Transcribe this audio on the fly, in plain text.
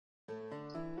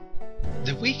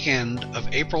The weekend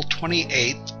of April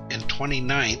 28th and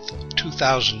 29th,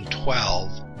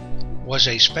 2012 was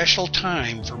a special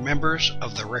time for members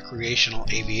of the Recreational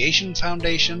Aviation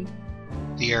Foundation,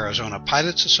 the Arizona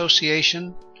Pilots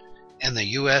Association, and the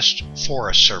U.S.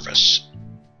 Forest Service.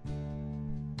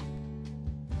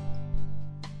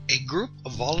 A group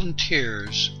of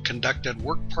volunteers conducted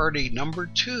Work Party Number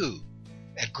 2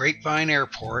 at Grapevine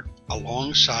Airport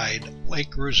alongside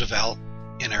Lake Roosevelt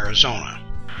in Arizona.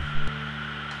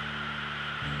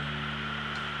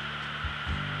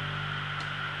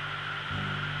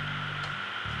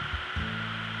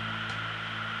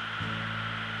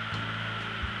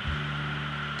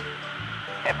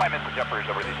 And 5 missile jumpers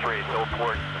over these trees, so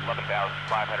port 11,500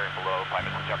 below, 5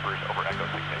 missile jumpers over Echo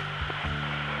 68.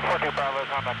 42 Bravo's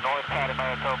on the north side of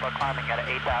Maricopa, climbing at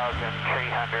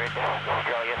 8,300,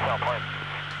 Australia, cell point.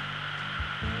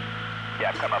 Yeah,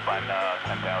 I've come up on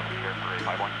 10,000 here for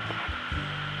 851.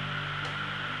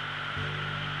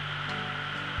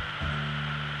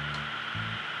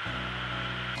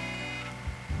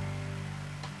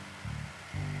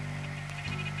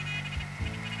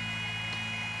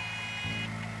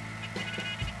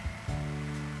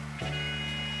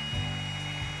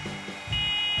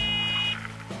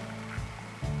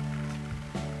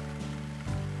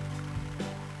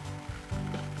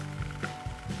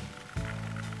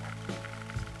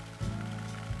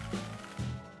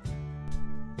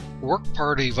 Work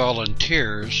Party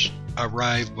volunteers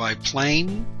arrived by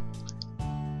plane,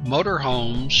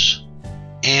 motorhomes,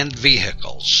 and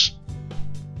vehicles.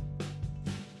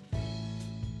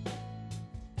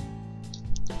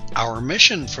 Our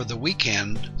mission for the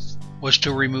weekend was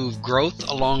to remove growth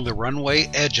along the runway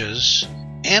edges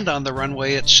and on the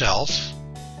runway itself,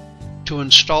 to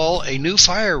install a new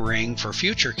fire ring for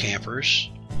future campers,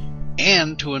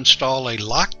 and to install a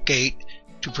lock gate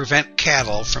to prevent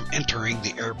cattle from entering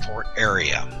the airport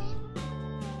area.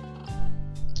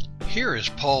 Here is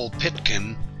Paul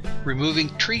Pitkin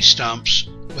removing tree stumps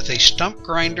with a stump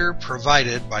grinder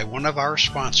provided by one of our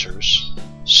sponsors,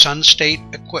 Sun State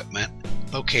Equipment,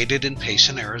 located in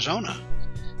Payson, Arizona.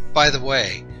 By the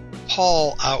way,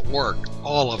 Paul outworked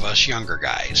all of us younger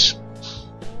guys.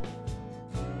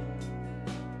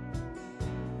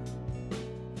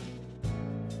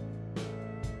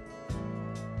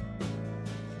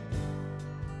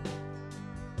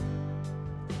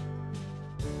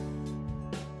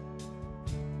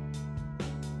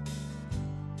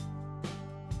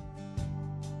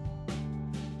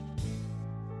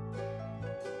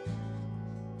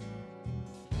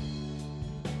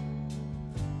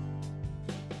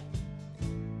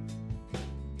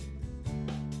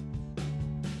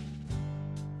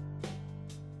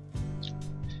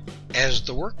 As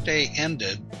the workday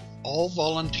ended, all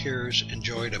volunteers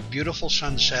enjoyed a beautiful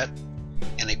sunset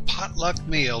and a potluck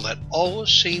meal that always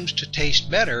seems to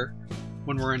taste better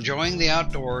when we're enjoying the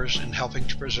outdoors and helping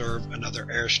to preserve another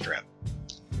airstrip.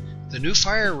 The new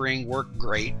fire ring worked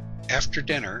great after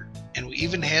dinner, and we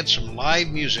even had some live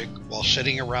music while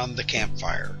sitting around the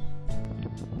campfire.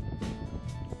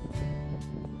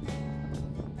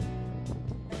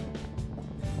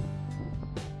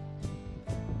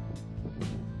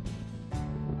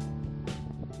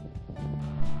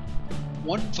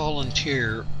 One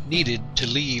volunteer needed to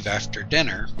leave after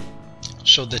dinner,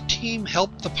 so the team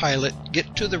helped the pilot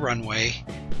get to the runway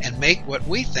and make what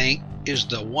we think is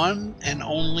the one and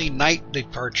only night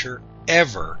departure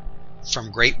ever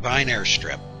from Grapevine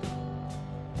Airstrip.